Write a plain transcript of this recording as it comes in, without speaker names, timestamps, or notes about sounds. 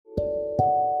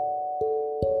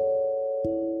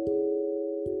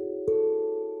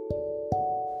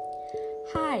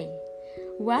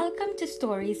Welcome to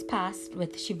Stories Past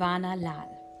with Shivana Lal.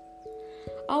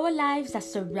 Our lives are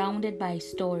surrounded by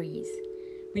stories.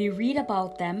 We read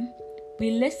about them, we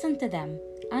listen to them,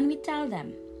 and we tell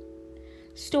them.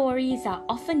 Stories are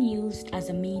often used as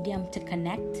a medium to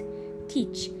connect,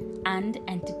 teach, and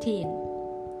entertain.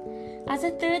 As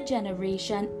a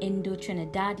third-generation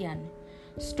Indo-Trinidadian,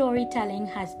 storytelling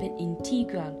has been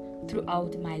integral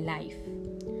throughout my life.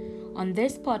 On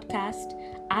this podcast,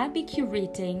 I'll be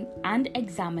curating and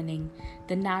examining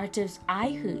the narratives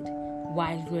I heard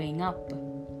while growing up.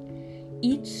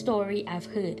 Each story I've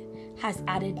heard has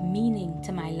added meaning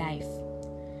to my life.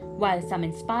 While some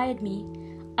inspired me,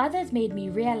 others made me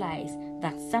realize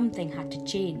that something had to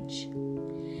change.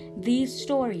 These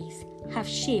stories have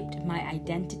shaped my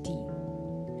identity.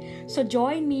 So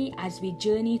join me as we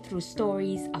journey through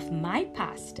stories of my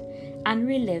past and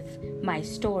relive my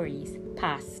stories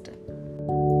past.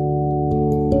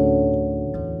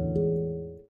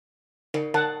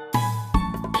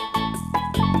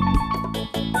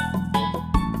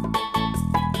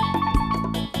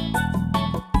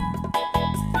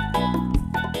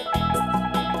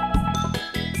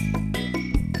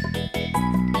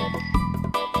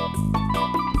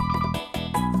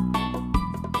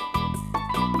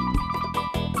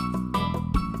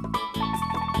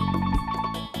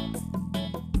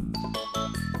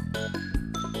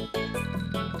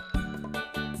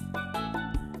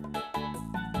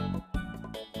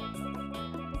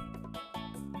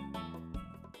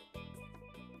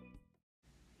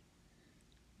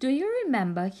 Do you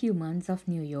remember Humans of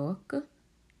New York?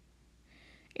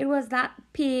 It was that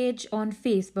page on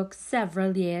Facebook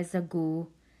several years ago,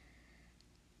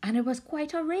 and it was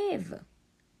quite a rave.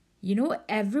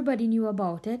 Everybody knew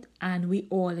about it, and we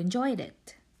all enjoyed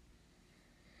it.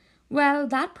 Well,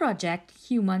 that project,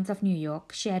 Humans of New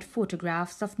York, shared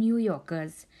photographs of New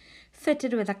Yorkers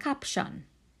fitted with a caption.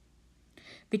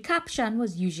 The caption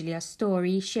was usually a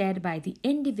story shared by the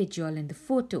individual in the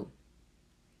photo.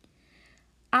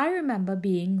 I remember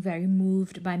being very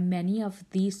moved by many of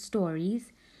these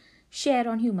stories shared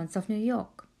on Humans of New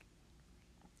York.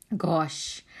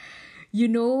 Gosh,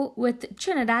 with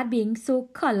Trinidad being so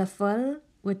colorful,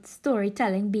 with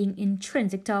storytelling being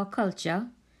intrinsic to our culture,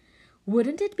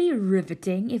 wouldn't it be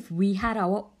riveting if we had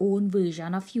our own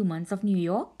version of Humans of New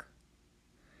York?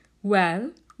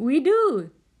 Well, we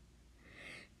do.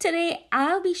 Today,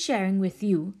 I'll be sharing with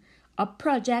you a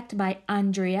project by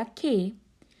Andrea Kay,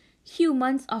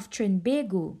 Humans of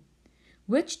Trinbago,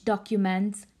 which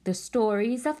documents the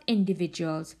stories of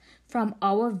individuals from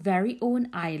our very own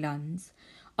islands,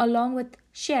 along with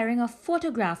sharing a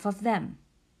photograph of them.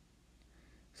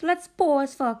 So let's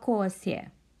pause for a course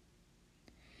here.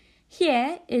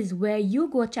 Here is where you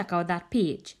go check out that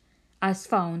page, as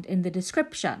found in the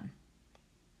description.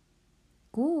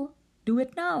 Go, do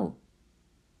it now.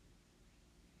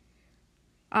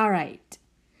 Alright,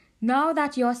 now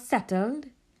that you're settled,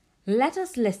 let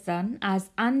us listen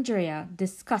as Andrea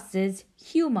discusses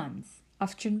Humans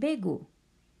of Trinbago.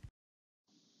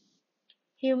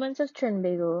 Humans of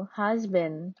Trinbago has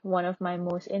been one of my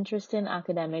most interesting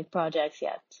academic projects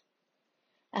yet.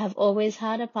 I have always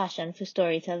had a passion for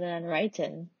storytelling and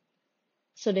writing.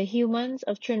 So the Humans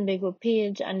of Trinbago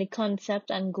page and the concept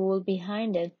and goal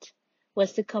behind it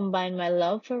was to combine my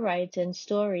love for writing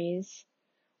stories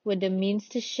with the means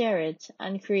to share it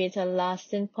and create a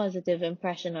lasting positive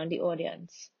impression on the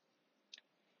audience.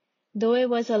 Though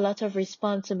it was a lot of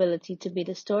responsibility to be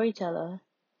the storyteller,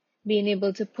 being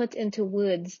able to put into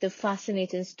words the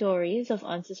fascinating stories of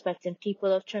unsuspecting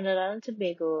people of Trinidad and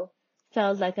Tobago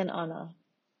felt like an honor.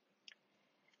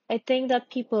 I think that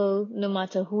people, no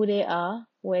matter who they are,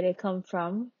 where they come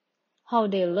from, how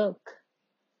they look,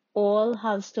 all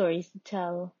have stories to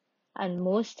tell, and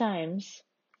most times,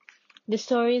 the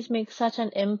stories make such an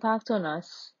impact on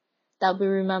us that we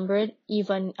remember it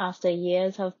even after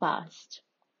years have passed.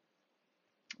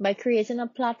 By creating a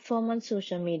platform on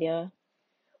social media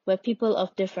where people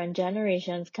of different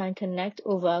generations can connect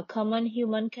over a common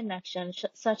human connection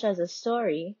such as a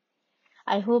story,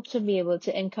 I hope to be able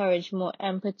to encourage more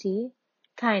empathy,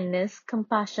 kindness,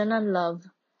 compassion, and love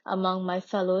among my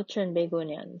fellow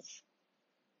Trinbagonians.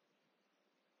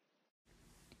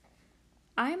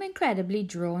 I am incredibly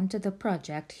drawn to the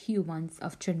project Humans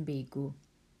of Trinbago.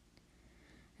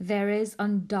 There is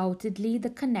undoubtedly the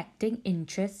connecting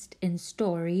interest in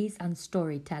stories and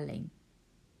storytelling.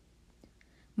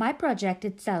 My project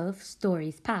itself,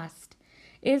 Stories Past,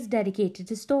 is dedicated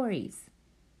to stories,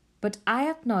 but I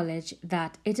acknowledge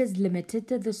that it is limited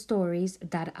to the stories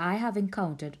that I have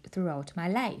encountered throughout my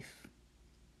life.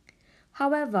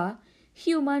 However,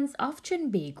 Humans of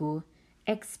Trinbago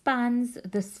expands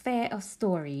the sphere of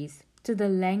stories to the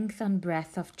length and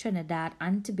breadth of Trinidad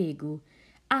and Tobago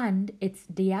and its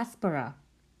diaspora.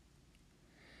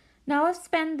 Now, I've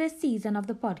spent this season of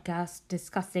the podcast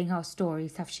discussing how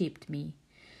stories have shaped me,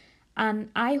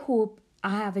 and I hope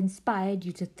I have inspired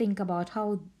you to think about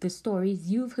how the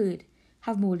stories you've heard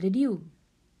have molded you.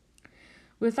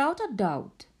 Without a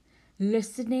doubt,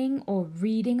 listening or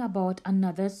reading about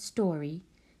another's story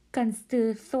can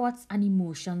stir thoughts and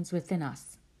emotions within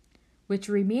us, which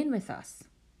remain with us.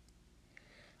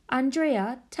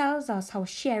 Andrea tells us how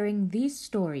sharing these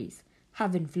stories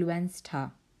have influenced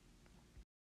her.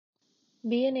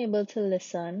 Being able to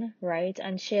listen, write,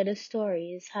 and share the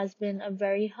stories has been a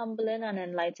very humbling and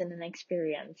enlightening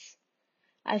experience.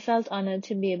 I felt honored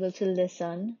to be able to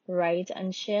listen, write,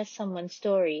 and share someone's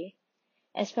story,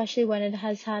 especially when it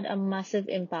has had a massive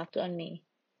impact on me.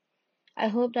 I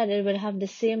hope that it will have the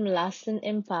same lasting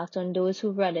impact on those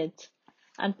who read it,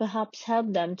 and perhaps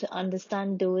help them to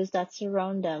understand those that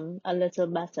surround them a little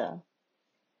better.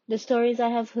 The stories I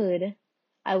have heard,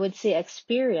 I would say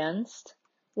experienced,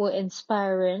 were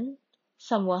inspiring,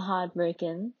 some were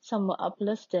heartbreaking, some were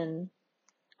uplifting,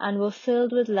 and were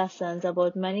filled with lessons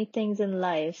about many things in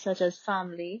life, such as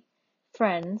family,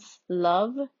 friends,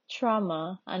 love,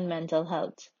 trauma, and mental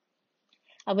health.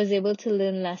 I was able to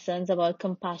learn lessons about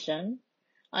compassion,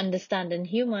 understanding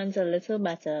humans a little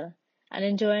better, and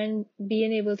enjoying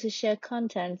being able to share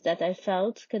content that I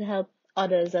felt could help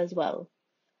others as well.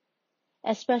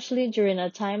 Especially during a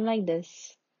time like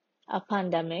this, a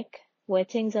pandemic, where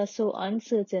things are so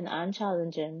uncertain and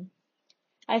challenging,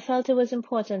 I felt it was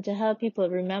important to help people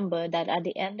remember that at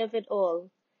the end of it all,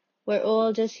 we're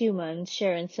all just humans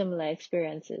sharing similar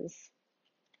experiences.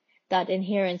 That in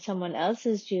hearing someone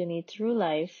else's journey through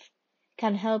life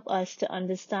can help us to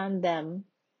understand them,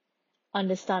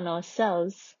 understand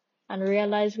ourselves, and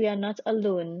realize we are not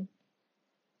alone,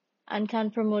 and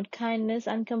can promote kindness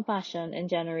and compassion in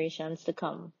generations to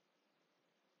come.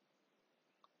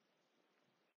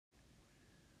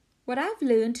 What I've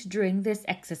learned during this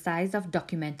exercise of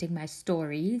documenting my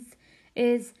stories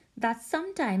is that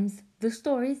sometimes the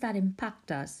stories that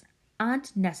impact us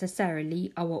aren't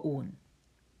necessarily our own.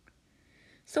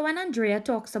 So when Andrea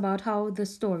talks about how the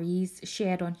stories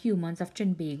shared on Humans of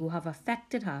Trinbago have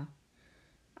affected her,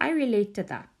 I relate to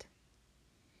that.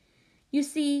 You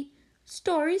see,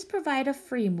 stories provide a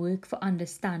framework for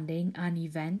understanding an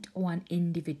event or an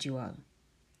individual.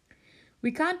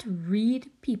 We can't read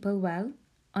people well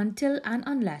until and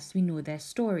unless we know their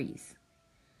stories.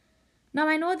 Now,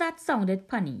 I know that sounded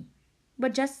punny,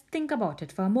 but just think about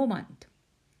it for a moment.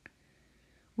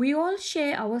 We all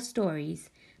share our stories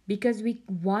because we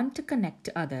want to connect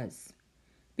to others,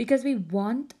 because we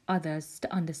want others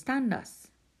to understand us.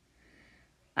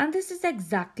 And this is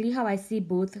exactly how I see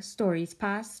both Stories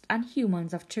Past and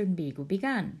Humans of Trinbago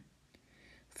began,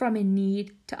 from a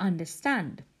need to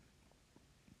understand.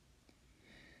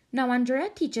 Now, Andrea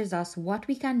teaches us what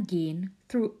we can gain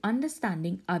through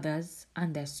understanding others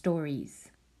and their stories.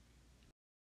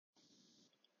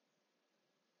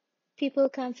 People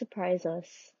can surprise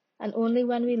us, and only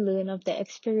when we learn of their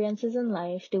experiences in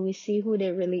life do we see who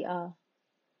they really are.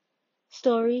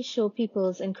 Stories show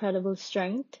people's incredible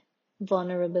strength,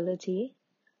 vulnerability,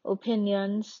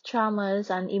 opinions, traumas,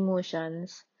 and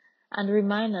emotions, and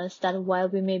remind us that while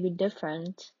we may be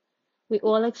different, we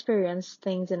all experience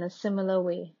things in a similar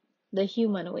way, the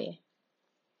human way.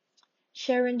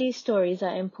 Sharing these stories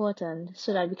are important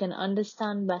so that we can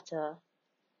understand better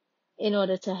in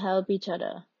order to help each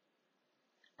other.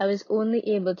 I was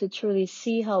only able to truly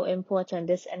see how important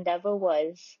this endeavor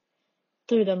was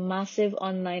through the massive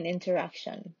online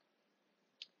interaction.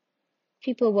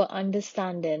 People were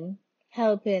understanding,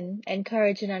 helping,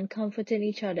 encouraging, and comforting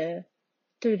each other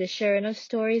through the sharing of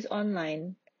stories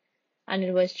online, and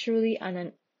it was truly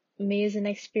an amazing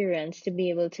experience to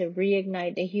be able to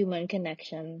reignite the human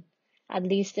connection, at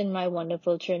least in my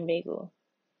wonderful Trinbago.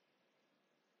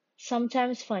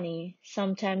 Sometimes funny,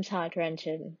 sometimes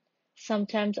heart-wrenching,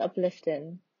 sometimes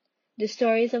uplifting. The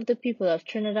stories of the people of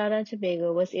Trinidad and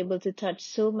Tobago was able to touch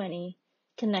so many,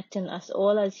 connecting us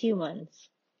all as humans.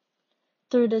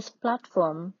 Through this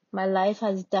platform, my life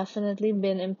has definitely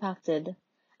been impacted,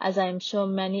 as I am sure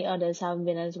many others have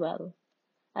been as well.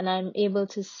 And I'm able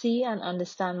to see and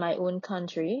understand my own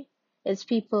country, its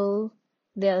people,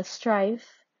 their strife,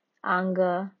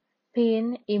 anger,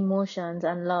 pain, emotions,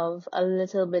 and love a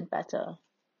little bit better.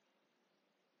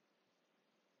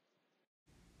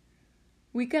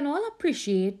 We can all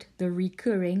appreciate the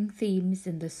recurring themes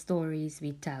in the stories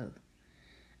we tell,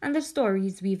 and the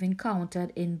stories we've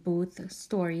encountered in both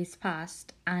Stories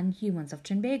Past and Humans of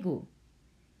Trinbago.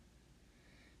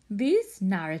 These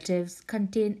narratives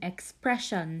contain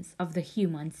expressions of the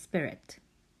human spirit.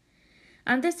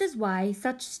 And this is why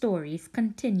such stories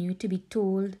continue to be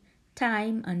told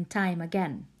time and time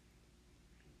again.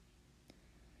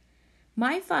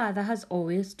 My father has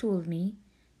always told me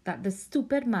that the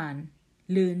stupid man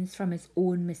learns from his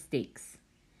own mistakes,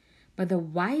 but the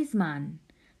wise man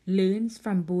learns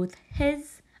from both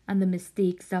his and the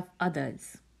mistakes of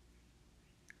others.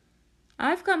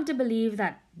 I've come to believe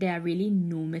that there are really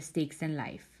no mistakes in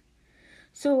life,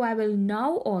 so I will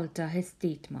now alter his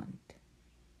statement.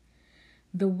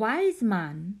 The wise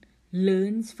man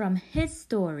learns from his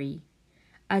story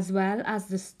as well as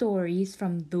the stories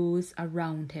from those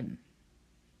around him.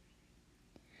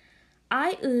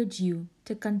 I urge you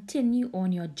to continue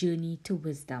on your journey to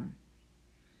wisdom.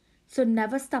 So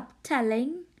never stop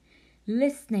telling,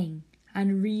 listening,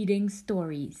 and reading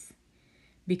stories,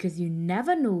 because you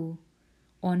never know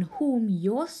on whom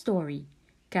your story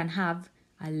can have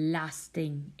a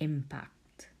lasting impact.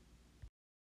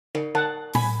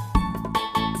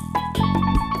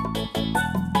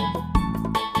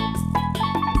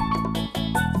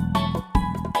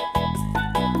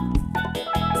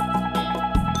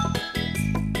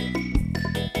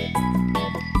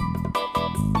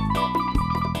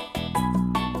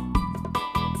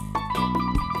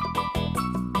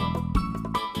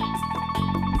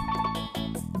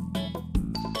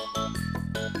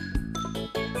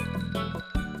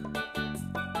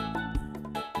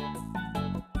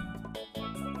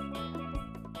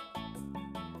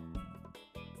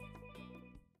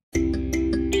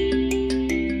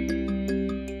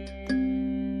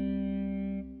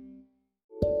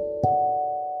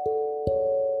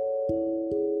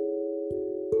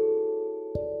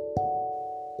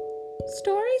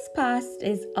 Stories Past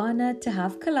is honored to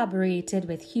have collaborated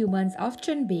with Humans of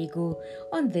Trinbago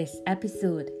on this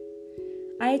episode.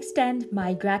 I extend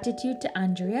my gratitude to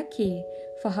Andrea Kay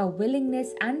for her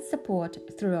willingness and support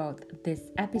throughout this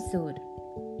episode.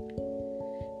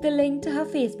 The link to her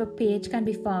Facebook page can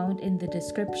be found in the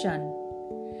description.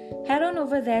 Head on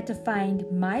over there to find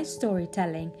my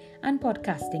storytelling and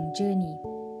podcasting journey.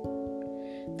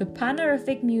 The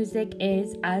Panorific music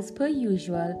is, as per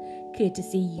usual,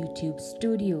 courtesy YouTube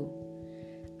Studio.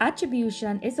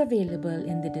 Attribution is available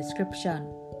in the description.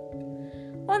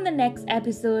 On the next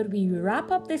episode, we wrap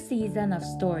up the season of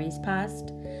Stories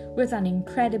Past with an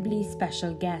incredibly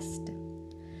special guest.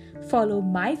 Follow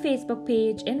my Facebook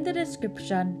page in the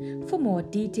description for more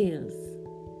details.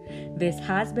 This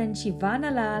has been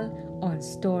Shivana Lal on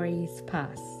Stories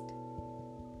Past.